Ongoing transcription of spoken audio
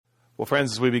Well,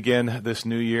 friends, as we begin this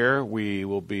new year, we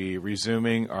will be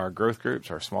resuming our growth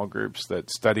groups, our small groups that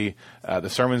study the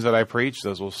sermons that I preach.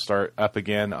 Those will start up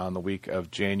again on the week of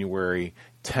January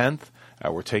 10th.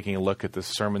 We're taking a look at this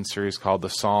sermon series called The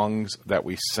Songs That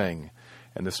We Sing.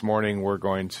 And this morning we're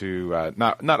going to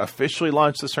not officially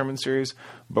launch the sermon series,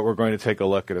 but we're going to take a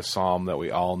look at a psalm that we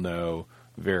all know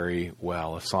very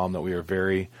well, a psalm that we are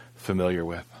very familiar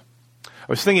with. I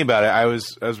was thinking about it. I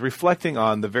was reflecting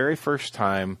on the very first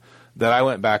time that I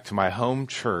went back to my home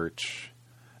church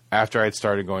after I'd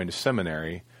started going to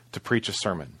seminary to preach a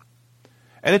sermon.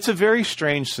 And it's a very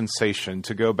strange sensation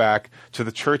to go back to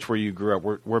the church where you grew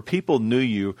up, where people knew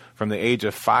you from the age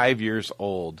of 5 years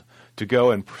old, to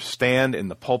go and stand in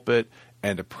the pulpit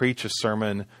and to preach a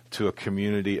sermon to a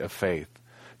community of faith.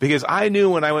 Because I knew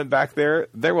when I went back there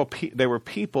were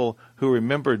people who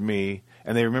remembered me,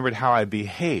 and they remembered how I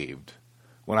behaved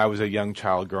when I was a young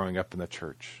child growing up in the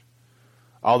church.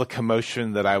 All the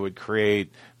commotion that I would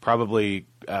create, probably,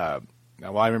 I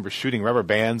remember shooting rubber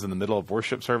bands in the middle of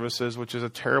worship services, which is a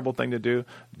terrible thing to do.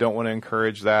 Don't want to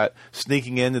encourage that.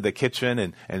 Sneaking into the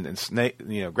kitchen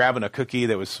and grabbing a cookie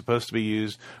that was supposed to be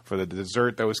used for the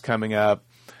dessert that was coming up.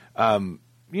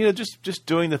 Just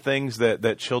doing the things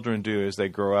that children do as they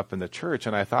grow up in the church.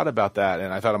 And I thought about that,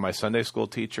 and I thought of my Sunday school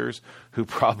teachers who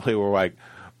probably were like,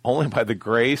 only by the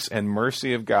grace and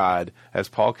mercy of God has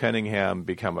Paul Cunningham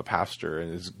become a pastor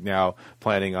and is now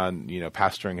planning on,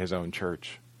 pastoring his own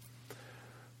church.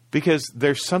 Because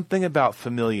there's something about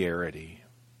familiarity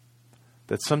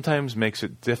that sometimes makes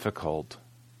it difficult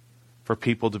for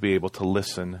people to be able to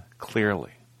listen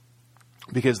clearly.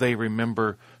 Because they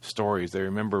remember stories, they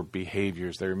remember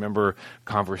behaviors, they remember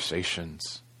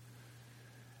conversations.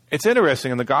 It's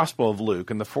interesting, in the Gospel of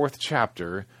Luke, in the 4th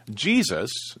chapter,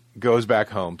 Jesus goes back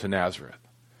home to Nazareth.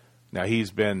 Now, he's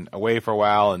been away for a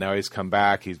while, and now he's come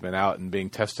back. He's been out and being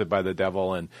tested by the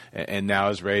devil, and now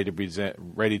is ready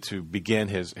to begin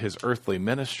his earthly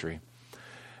ministry.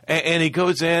 And he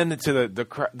goes into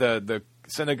the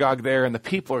synagogue there, and the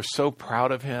people are so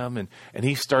proud of him, and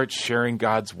he starts sharing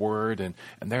God's word, and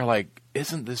they're like,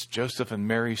 isn't this Joseph and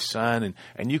Mary's son?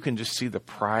 And you can just see the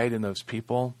pride in those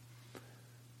people.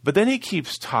 But then he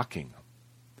keeps talking,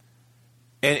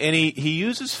 and he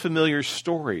uses familiar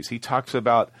stories. He talks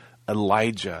about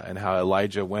Elijah and how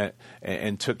Elijah went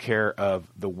and took care of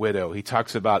the widow. He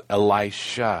talks about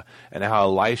Elisha and how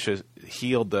Elisha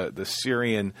healed the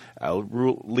Syrian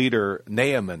leader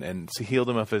Naaman and healed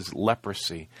him of his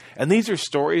leprosy. And these are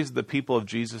stories the people of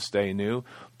Jesus' day knew,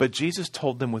 but Jesus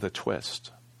told them with a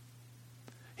twist.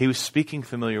 He was speaking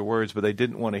familiar words, but they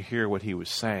didn't want to hear what he was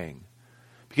saying.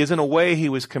 Because in a way, he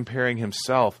was comparing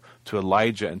himself to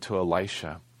Elijah and to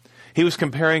Elisha. He was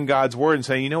comparing God's word and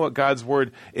saying, you know what, God's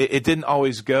word, it didn't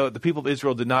always go. The people of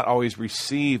Israel did not always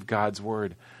receive God's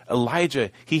word.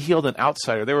 Elijah, he healed an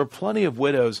outsider. There were plenty of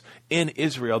widows in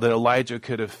Israel that Elijah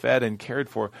could have fed and cared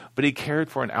for, but he cared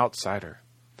for an outsider.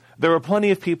 There were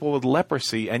plenty of people with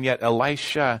leprosy, and yet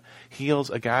Elisha heals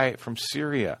a guy from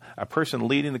Syria, a person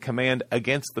leading the command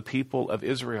against the people of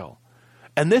Israel.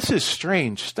 And this is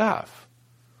strange stuff.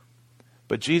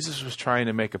 But Jesus was trying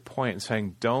to make a point and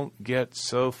saying, don't get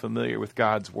so familiar with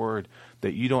God's word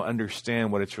that you don't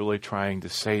understand what it's really trying to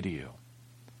say to you.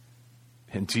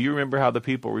 And do you remember how the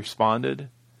people responded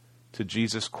to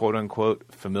Jesus' quote-unquote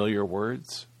familiar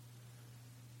words?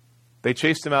 They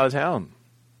chased him out of town.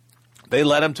 They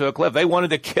led him to a cliff. They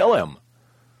wanted to kill him.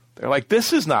 They're like,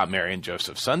 this is not Mary and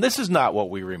Joseph's son. This is not what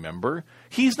we remember.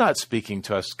 He's not speaking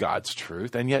to us God's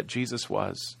truth, and yet Jesus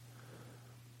was.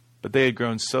 But they had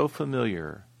grown so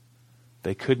familiar,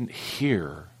 they couldn't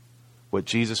hear what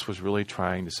Jesus was really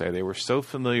trying to say. They were so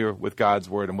familiar with God's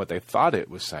word and what they thought it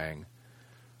was saying,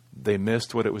 they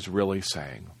missed what it was really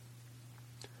saying.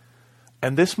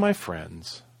 And this, my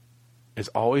friends, is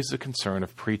always the concern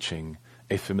of preaching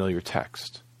a familiar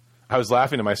text. I was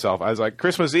laughing to myself. I was like,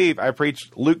 Christmas Eve, I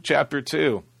preached Luke chapter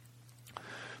 2.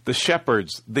 The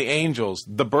shepherds, the angels,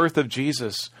 the birth of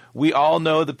Jesus. We all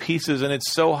know the pieces, and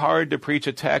it's so hard to preach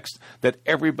a text that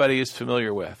everybody is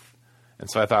familiar with. And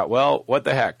so I thought, well, what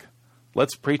the heck?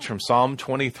 Let's preach from Psalm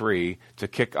 23 to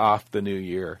kick off the new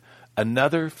year.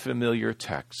 Another familiar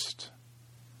text.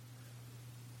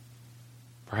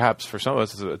 Perhaps for some of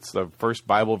us, it's the first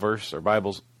Bible verse or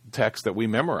Bible text that we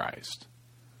memorized.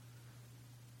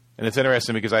 And it's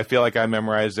interesting because I feel like I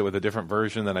memorized it with a different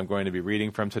version than I'm going to be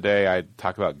reading from today. I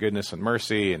talk about goodness and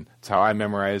mercy, and it's how I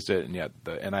memorized it, and yet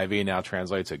the NIV now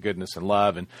translates it goodness and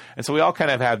love. And so we all kind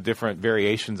of have different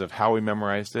variations of how we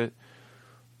memorized it.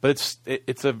 But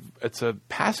it's a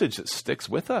passage that sticks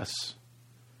with us.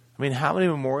 I mean, how many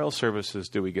memorial services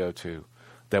do we go to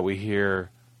that we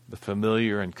hear the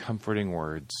familiar and comforting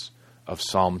words of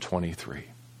Psalm 23.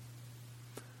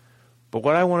 But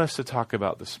what I want us to talk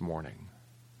about this morning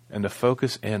and to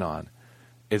focus in on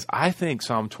is I think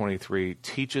Psalm 23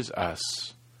 teaches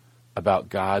us about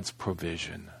God's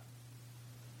provision.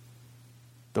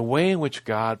 The way in which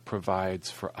God provides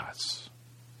for us.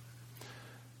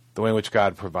 The way in which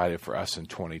God provided for us in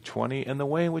 2020 and the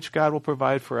way in which God will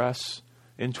provide for us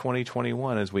in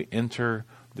 2021 as we enter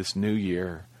this new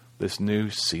year, this new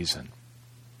season.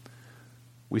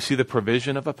 We see the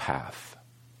provision of a path.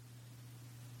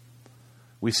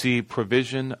 We see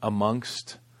provision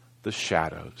amongst the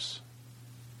shadows.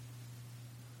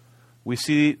 We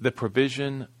see the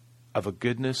provision of a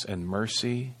goodness and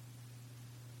mercy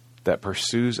that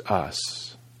pursues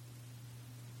us.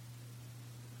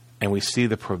 And we see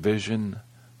the provision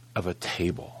of a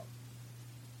table.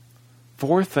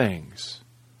 4 things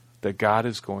that God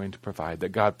is going to provide, that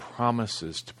God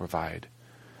promises to provide.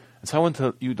 And so I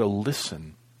want you to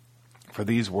listen for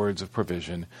these words of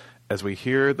provision as we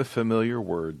hear the familiar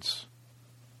words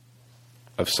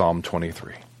of Psalm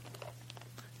 23.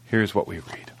 Here's what we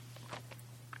read.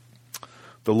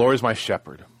 The Lord is my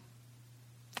shepherd.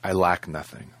 I lack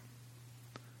nothing.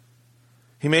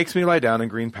 He makes me lie down in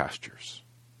green pastures.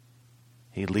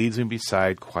 He leads me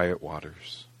beside quiet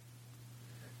waters.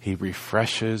 He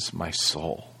refreshes my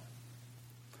soul.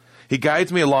 He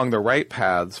guides me along the right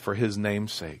paths for his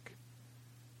name's sake.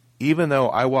 Even though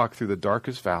I walk through the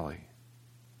darkest valley,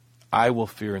 I will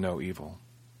fear no evil,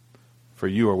 for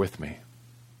you are with me.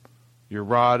 Your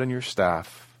rod and your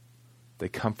staff, they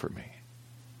comfort me.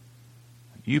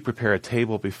 You prepare a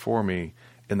table before me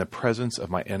in the presence of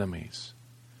my enemies.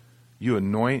 You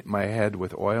anoint my head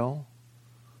with oil.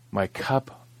 My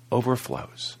cup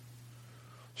overflows.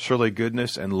 Surely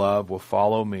goodness and love will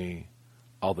follow me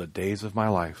all the days of my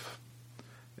life,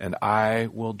 and I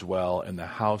will dwell in the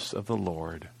house of the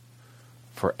Lord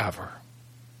forever.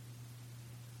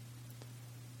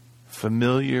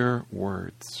 Familiar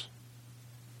words,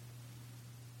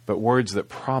 but words that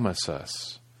promise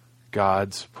us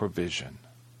God's provision.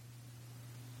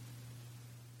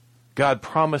 God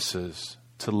promises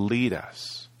to lead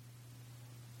us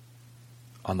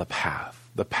on the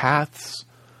paths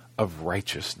of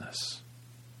righteousness.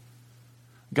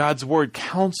 God's word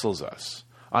counsels us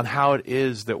on how it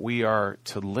is that we are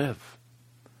to live,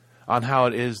 on how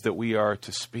it is that we are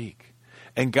to speak.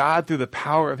 And God, through the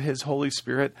power of his Holy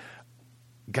Spirit,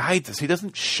 guides us. He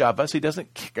doesn't shove us. He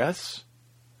doesn't kick us.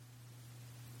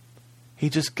 He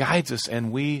just guides us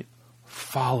and we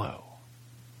follow.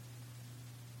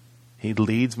 He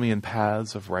leads me in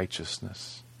paths of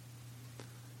righteousness.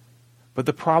 But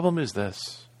the problem is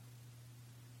this.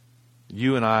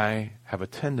 You and I have a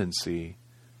tendency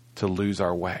to lose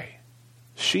our way.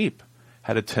 Sheep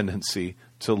had a tendency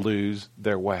to lose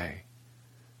their way,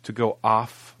 to go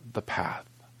off the path.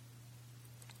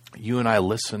 You and I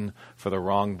listen for the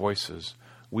wrong voices.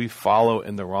 We follow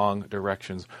in the wrong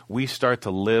directions. We start to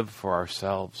live for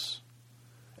ourselves,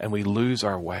 and we lose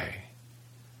our way.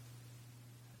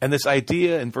 And this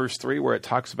idea in verse 3 where it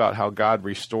talks about how God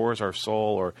restores our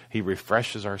soul or he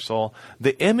refreshes our soul,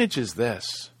 the image is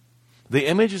this. The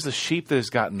image is a sheep that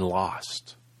has gotten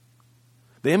lost.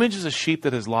 The image is a sheep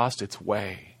that has lost its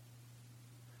way,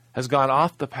 has gone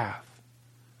off the path.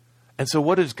 And so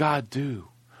what does God do?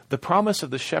 The promise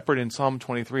of the shepherd in Psalm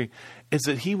 23 is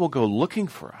that he will go looking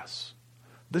for us.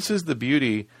 This is the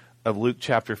beauty of Luke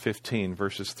chapter 15,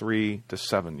 verses 3 to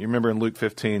 7. You remember in Luke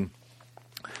 15,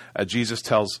 Jesus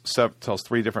tells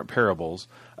 3 different parables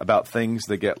about things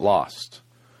that get lost.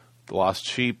 The lost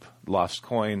sheep, the lost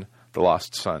coin, the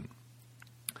lost son.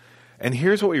 And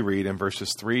here's what we read in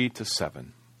verses 3 to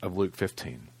 7 of Luke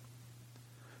 15.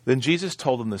 Then Jesus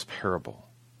told them this parable.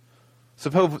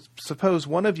 Suppose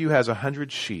one of you has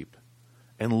 100 sheep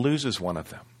and loses one of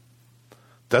them.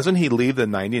 Doesn't he leave the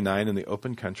 99 in the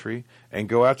open country and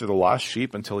go after the lost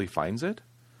sheep until he finds it?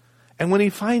 And when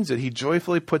he finds it, he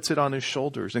joyfully puts it on his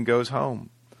shoulders and goes home.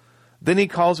 Then he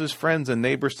calls his friends and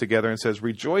neighbors together and says,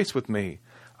 "Rejoice with me.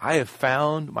 I have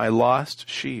found my lost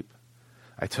sheep."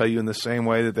 I tell you in the same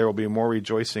way that there will be more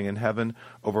rejoicing in heaven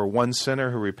over one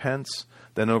sinner who repents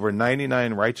than over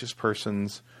 99 righteous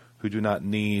persons who do not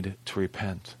need to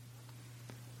repent.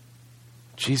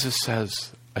 Jesus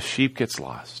says a sheep gets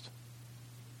lost.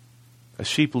 A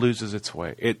sheep loses its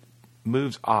way. It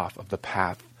moves off of the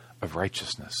path of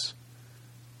righteousness.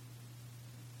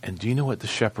 And do you know what the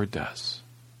shepherd does?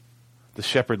 The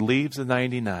shepherd leaves the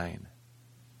 99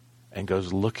 and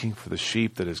goes looking for the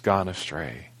sheep that has gone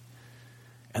astray.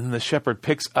 And then the shepherd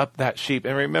picks up that sheep.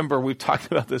 And remember, we've talked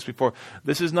about this before.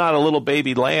 This is not a little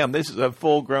baby lamb. This is a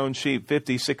full-grown sheep,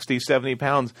 50, 60, 70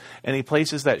 pounds. And he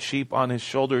places that sheep on his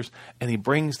shoulders, and he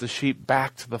brings the sheep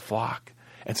back to the flock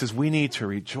and says, we need to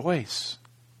rejoice.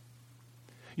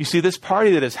 You see, this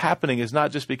party that is happening is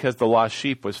not just because the lost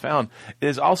sheep was found. It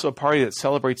is also a party that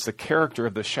celebrates the character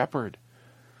of the shepherd.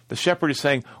 The shepherd is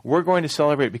saying, we're going to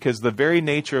celebrate because the very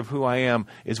nature of who I am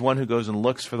is one who goes and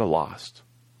looks for the lost,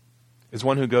 is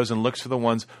one who goes and looks for the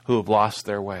ones who have lost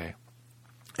their way.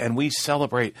 And we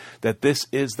celebrate that this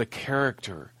is the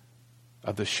character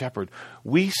of the shepherd.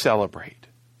 We celebrate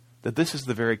that this is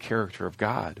the very character of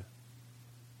God,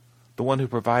 the one who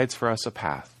provides for us a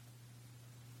path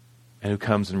and who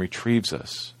comes and retrieves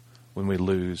us when we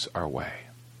lose our way.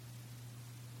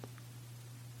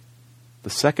 The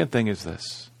second thing is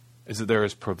this, is that there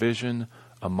is provision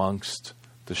amongst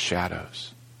the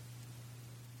shadows.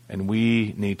 And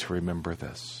we need to remember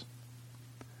this.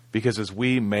 Because as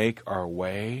we make our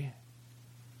way,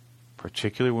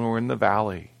 particularly when we're in the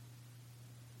valley,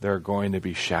 there are going to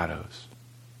be shadows.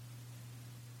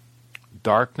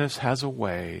 Darkness has a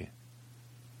way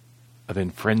of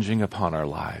infringing upon our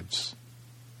lives.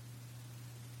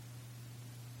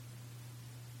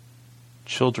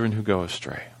 Children who go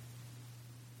astray.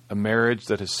 A marriage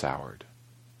that has soured.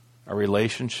 A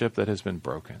relationship that has been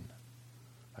broken.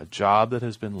 A job that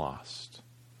has been lost.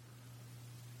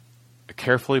 A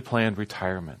carefully planned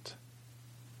retirement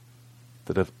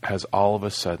that has all of a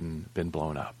sudden been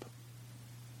blown up.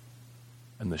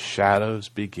 And the shadows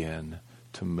begin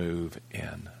to move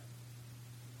in.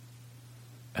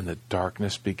 And the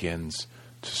darkness begins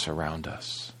to surround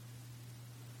us.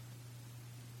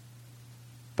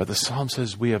 But the psalm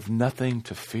says we have nothing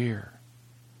to fear.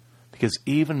 Because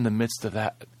even in the midst of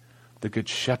that, the Good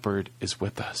Shepherd is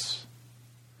with us.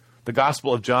 The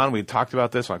Gospel of John, we talked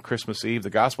about this on Christmas Eve. The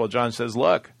Gospel of John says,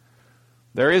 look,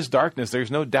 there is darkness.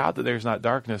 There's no doubt that there's not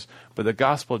darkness. But the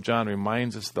Gospel of John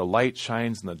reminds us the light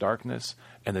shines in the darkness,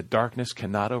 and the darkness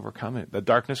cannot overcome it. The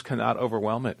darkness cannot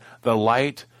overwhelm it. The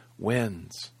light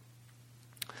wins.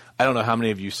 I don't know how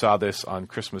many of you saw this on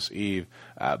Christmas Eve,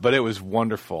 but it was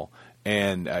wonderful.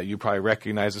 And you probably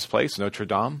recognize this place, Notre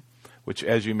Dame, which,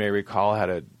 as you may recall, had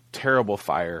a terrible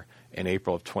fire in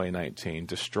April of 2019,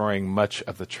 destroying much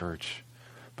of the church.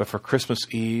 But for Christmas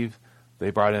Eve,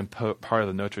 they brought in part of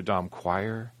the Notre Dame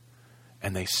choir,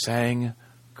 and they sang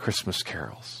Christmas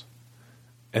carols.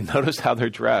 And notice how they're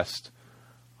dressed.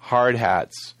 Hard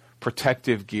hats,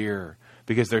 protective gear,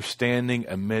 because they're standing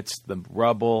amidst the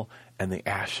rubble and the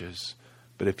ashes.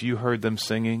 But if you heard them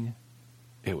singing,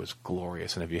 it was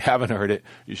glorious. And if you haven't heard it,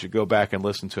 you should go back and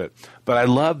listen to it. But I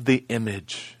love the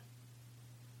image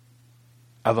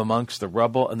of amongst the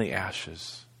rubble and the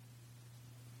ashes,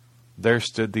 there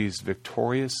stood these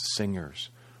victorious singers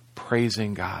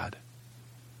praising God.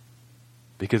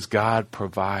 Because God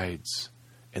provides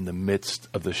in the midst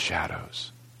of the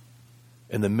shadows.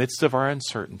 In the midst of our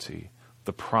uncertainty,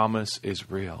 the promise is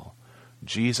real.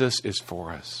 Jesus is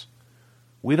for us.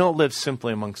 We don't live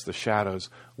simply amongst the shadows.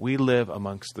 We live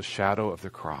amongst the shadow of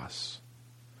the cross.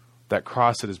 That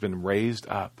cross that has been raised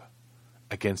up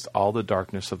against all the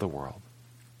darkness of the world.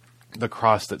 The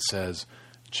cross that says,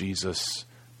 Jesus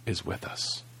is with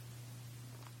us.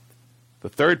 The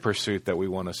third pursuit that we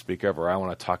want to speak of, or I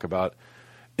want to talk about,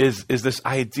 is this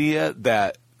idea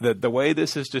that the way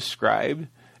this is described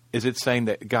is it's saying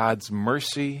that God's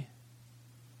mercy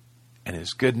and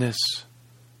His goodness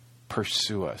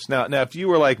pursue us. Now, if you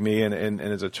were like me, and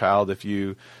as a child, if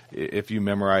you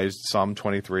memorized Psalm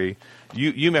 23,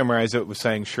 you memorized it with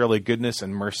saying, "Surely goodness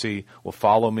and mercy will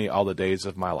follow me all the days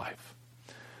of my life."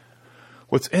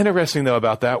 What's interesting, though,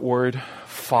 about that word,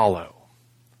 follow,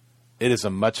 it is a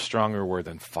much stronger word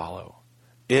than follow.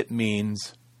 It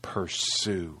means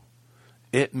pursue.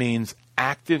 It means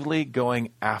actively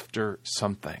going after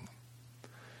something.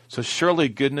 So surely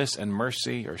goodness and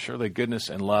mercy, or surely goodness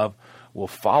and love will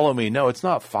follow me. No, it's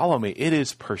not follow me. It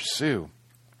is pursue.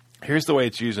 Here's the way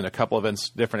it's used in a couple of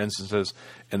different instances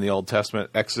in the Old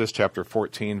Testament. Exodus chapter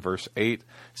 14, verse 8.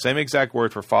 Same exact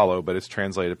word for follow, but it's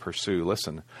translated pursue.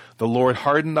 Listen. The Lord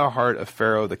hardened the heart of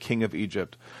Pharaoh, the king of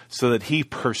Egypt, so that he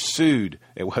pursued.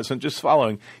 It wasn't just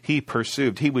following. He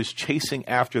pursued. He was chasing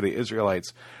after the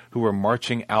Israelites who were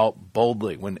marching out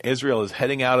boldly. When Israel is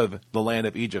heading out of the land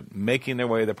of Egypt, making their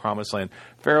way to the promised land,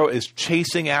 Pharaoh is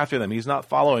chasing after them. He's not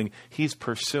following. He's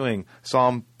pursuing.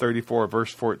 Psalm 34,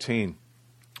 verse 14.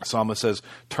 Psalmist says,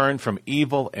 turn from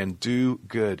evil and do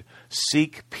good.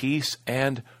 Seek peace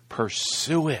and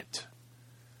pursue it.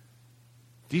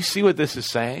 Do you see what this is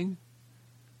saying?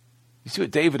 You see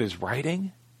what David is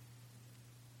writing?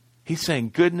 He's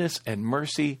saying goodness and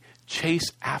mercy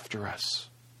chase after us.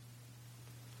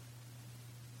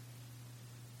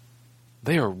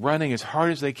 They are running as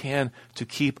hard as they can to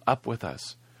keep up with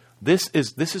us. This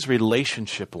is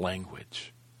relationship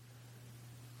language.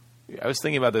 I was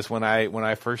thinking about this when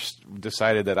I first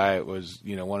decided that I was,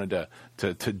 wanted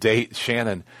to date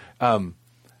Shannon.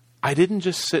 I didn't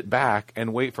just sit back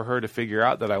and wait for her to figure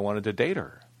out that I wanted to date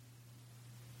her.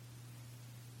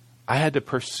 I had to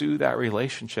pursue that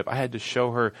relationship. I had to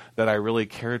show her that I really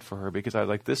cared for her, because I was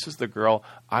like, this is the girl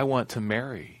I want to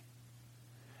marry.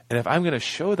 And if I'm going to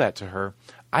show that to her,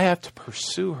 I have to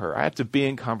pursue her. I have to be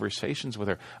in conversations with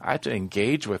her. I have to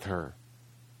engage with her.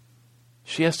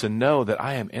 She has to know that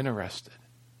I am interested.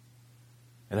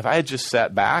 And if I had just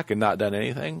sat back and not done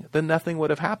anything, then nothing would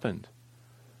have happened.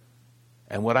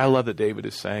 And what I love that David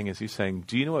is saying is he's saying,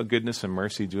 do you know what goodness and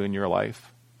mercy do in your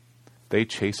life? They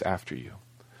chase after you.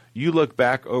 You look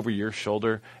back over your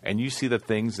shoulder and you see the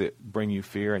things that bring you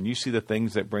fear, and you see the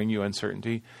things that bring you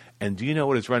uncertainty. And do you know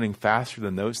what is running faster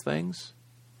than those things?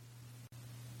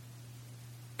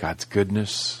 God's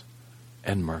goodness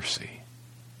and mercy.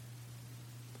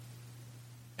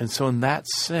 And so in that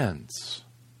sense,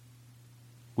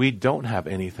 we don't have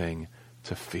anything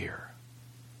to fear,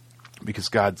 because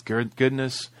God's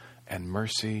goodness and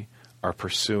mercy are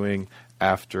pursuing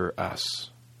after us.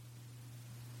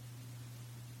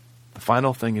 The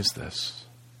final thing is this: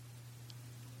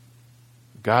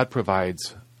 God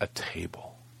provides a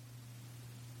table.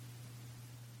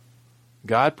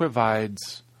 God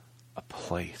provides a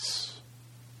place.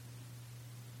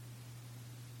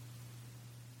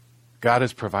 God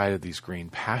has provided these green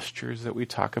pastures that we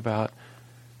talk about.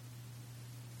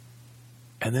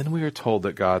 And then we are told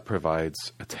that God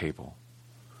provides a table.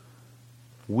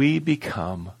 We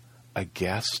become a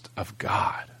guest of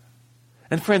God.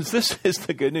 And friends, this is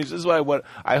the good news. This is what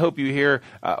I hope you hear.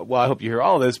 I hope you hear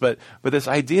all of this, but this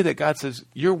idea that God says,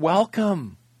 you're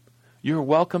welcome. You're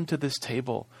welcome to this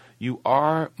table. You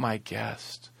are my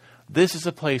guest. This is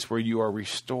a place where you are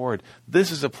restored.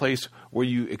 This is a place where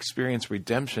you experience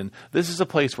redemption. This is a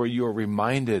place where you are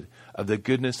reminded of the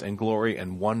goodness and glory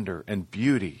and wonder and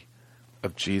beauty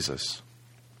of Jesus.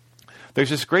 There's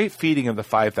this great feeding of the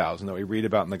 5,000 that we read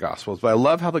about in the Gospels, but I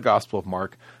love how the Gospel of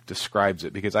Mark describes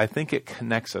it, because I think it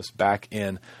connects us back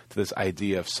in to this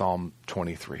idea of Psalm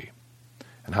 23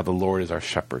 and how the Lord is our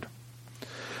shepherd. It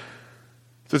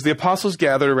says, the apostles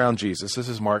gathered around Jesus. This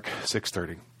is Mark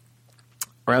 6:30.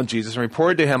 Around Jesus, and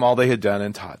reported to him all they had done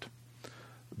and taught.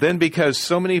 Then, because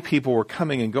so many people were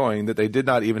coming and going that they did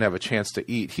not even have a chance to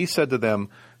eat, he said to them,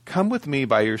 come with me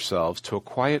by yourselves to a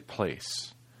quiet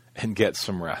place and get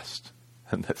some rest.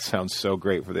 And that sounds so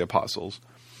great for the apostles.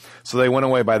 So they went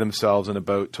away by themselves in a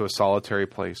boat to a solitary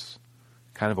place,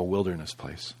 kind of a wilderness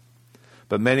place.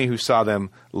 But many who saw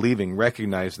them leaving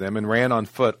recognized them and ran on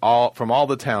foot from all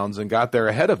the towns and got there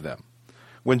ahead of them.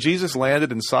 When Jesus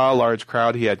landed and saw a large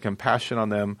crowd, he had compassion on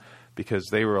them because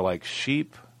they were like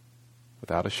sheep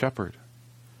without a shepherd.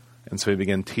 And so he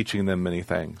began teaching them many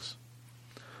things.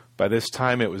 By this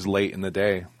time it was late in the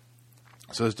day.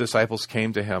 So his disciples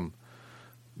came to him.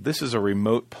 This is a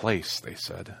remote place, they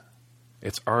said.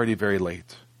 It's already very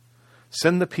late.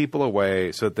 Send the people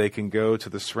away so that they can go to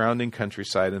the surrounding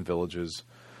countryside and villages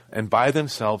and buy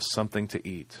themselves something to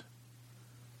eat.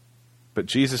 But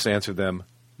Jesus answered them,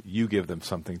 you give them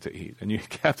something to eat. And you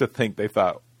have to think they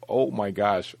thought, oh my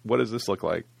gosh, what does this look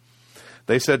like?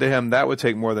 They said to him, that would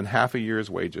take more than half a year's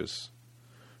wages.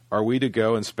 Are we to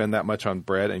go and spend that much on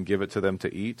bread and give it to them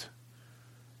to eat?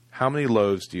 How many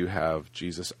loaves do you have?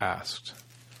 Jesus asked.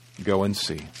 Go and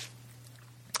see.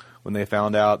 When they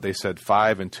found out, they said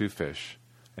 5 and 2 fish.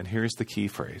 And here's the key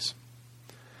phrase.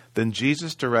 Then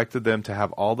Jesus directed them to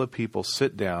have all the people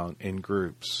sit down in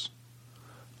groups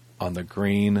on the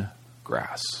green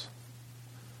grass.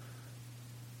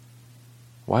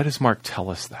 Why does Mark tell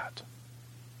us that?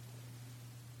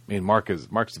 I mean, Mark's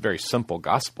a very simple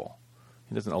gospel.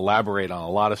 He doesn't elaborate on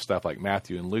a lot of stuff like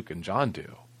Matthew and Luke and John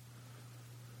do.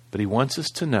 But he wants us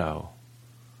to know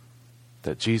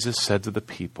that Jesus said to the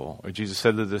people, or Jesus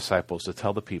said to the disciples to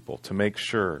tell the people to make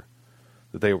sure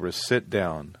that they were to sit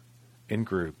down in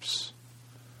groups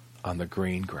on the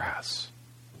green grass.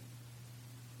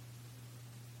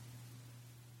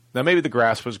 Now, maybe the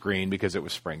grass was green because it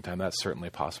was springtime. That's certainly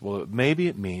possible. But maybe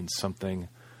it means something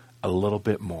a little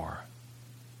bit more.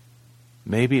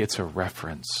 Maybe it's a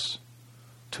reference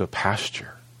to a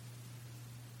pasture,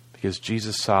 because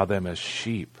Jesus saw them as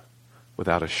sheep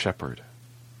without a shepherd.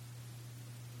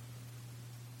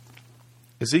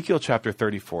 Ezekiel chapter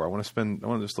 34. I want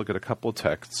to just look at a couple of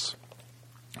texts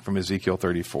from Ezekiel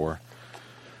 34.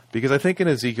 Because I think in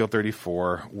Ezekiel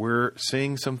 34, we're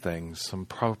seeing some things, some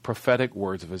prophetic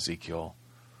words of Ezekiel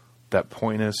that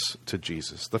point us to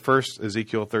Jesus. The first,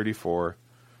 Ezekiel 34,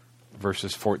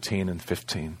 verses 14 and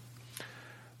 15.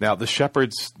 Now, the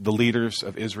shepherds, the leaders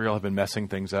of Israel, have been messing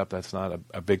things up. That's not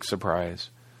a big surprise.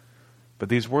 But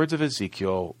these words of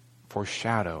Ezekiel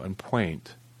foreshadow and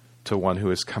point to one who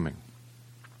is coming.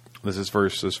 This is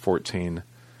verses 14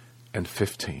 and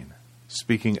 15,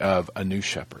 speaking of a new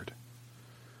shepherd.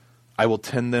 I will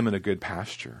tend them in a good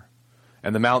pasture,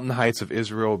 and the mountain heights of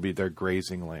Israel will be their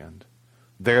grazing land.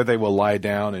 There they will lie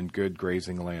down in good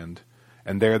grazing land,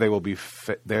 and there they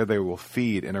will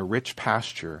feed in a rich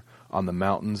pasture on the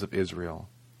mountains of Israel.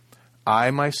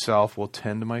 I myself will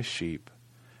tend my sheep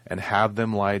and have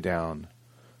them lie down,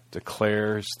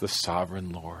 declares the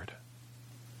sovereign Lord.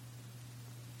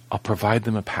 I'll provide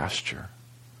them a pasture.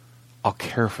 I'll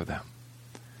care for them.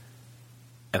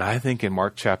 And I think in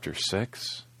Mark chapter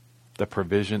 6, the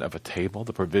provision of a table,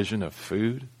 the provision of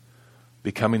food,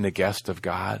 becoming the guest of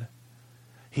God,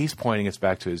 he's pointing us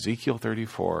back to Ezekiel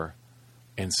 34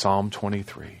 and Psalm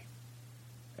 23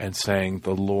 and saying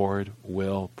the Lord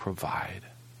will provide.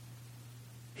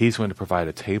 He's going to provide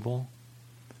a table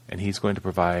and he's going to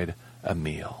provide a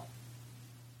meal.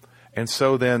 And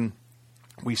so then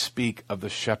we speak of the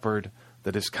shepherd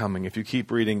that is coming. If you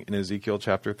keep reading in Ezekiel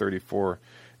chapter 34,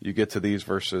 you get to these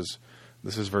verses.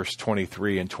 This is verse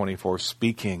 23 and 24,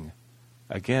 speaking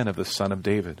again of the Son of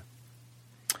David.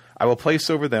 I will place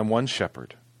over them one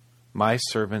shepherd, my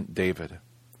servant David,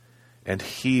 and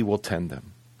he will tend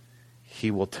them. He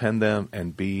will tend them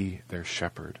and be their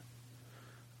shepherd.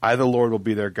 I, the Lord, will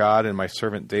be their God, and my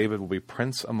servant David will be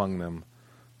prince among them.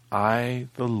 I,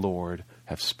 the Lord,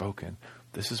 have spoken.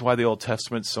 This is why the Old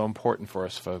Testament is so important for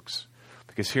us, folks.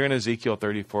 Because here in Ezekiel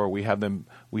 34,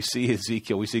 we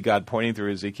see God pointing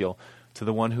through Ezekiel to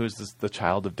the one who is the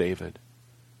child of David,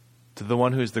 to the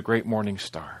one who is the great morning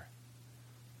star,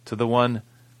 to the one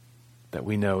that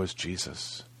we know as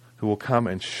Jesus, who will come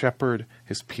and shepherd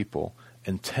his people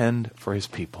and tend for his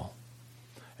people.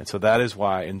 And so that is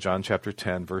why in John chapter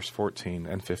 10, verse 14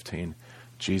 and 15,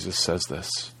 Jesus says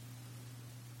this,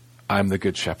 I'm the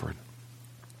good shepherd.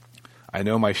 I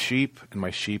know my sheep, and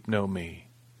my sheep know me,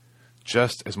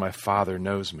 just as my Father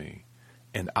knows me,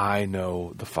 and I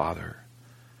know the Father.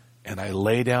 And I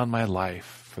lay down my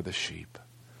life for the sheep.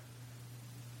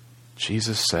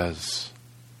 Jesus says,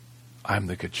 I'm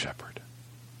the good shepherd.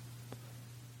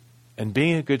 And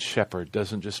being a good shepherd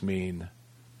doesn't just mean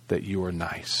that you are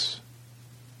nice.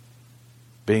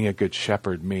 Being a good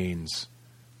shepherd means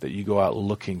that you go out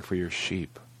looking for your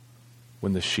sheep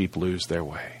when the sheep lose their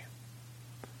way.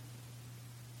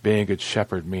 Being a good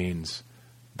shepherd means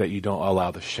that you don't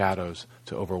allow the shadows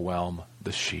to overwhelm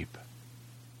the sheep.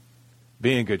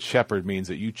 Being a good shepherd means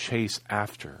that you chase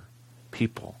after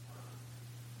people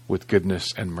with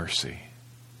goodness and mercy.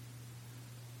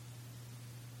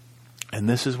 And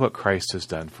this is what Christ has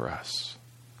done for us.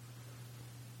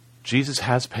 Jesus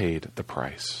has paid the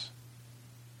price.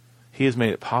 He has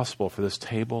made it possible for this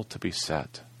table to be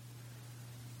set.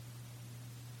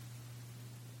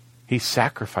 He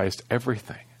sacrificed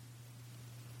everything.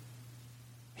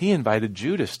 He invited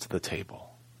Judas to the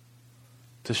table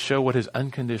to show what his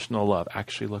unconditional love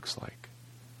actually looks like.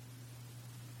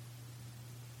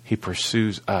 He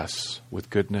pursues us with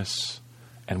goodness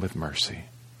and with mercy.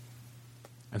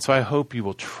 And so I hope you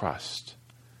will trust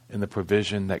in the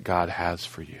provision that God has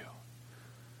for you,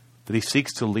 that he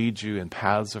seeks to lead you in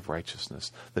paths of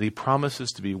righteousness, that he promises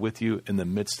to be with you in the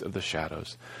midst of the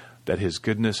shadows, that his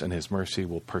goodness and his mercy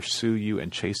will pursue you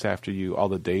and chase after you all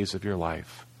the days of your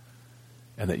life,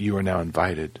 and that you are now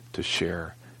invited to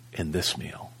share in this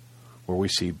meal, where we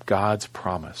see God's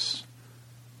promise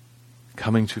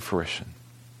coming to fruition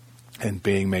and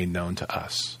being made known to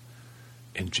us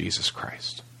in Jesus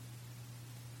Christ.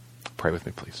 Pray with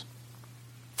me, please.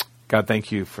 God,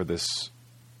 thank you for this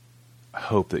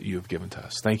hope that you have given to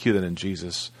us. Thank you that in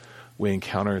Jesus we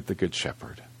encounter the Good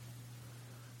Shepherd.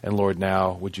 And Lord,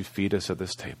 now would you feed us at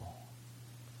this table?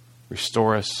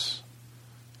 Restore us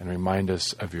and remind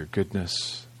us of your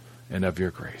goodness and of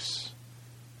your grace,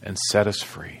 and set us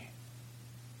free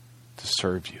to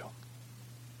serve you.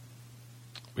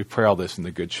 We pray all this in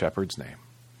the Good Shepherd's name,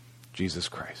 Jesus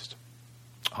Christ.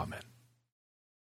 Amen.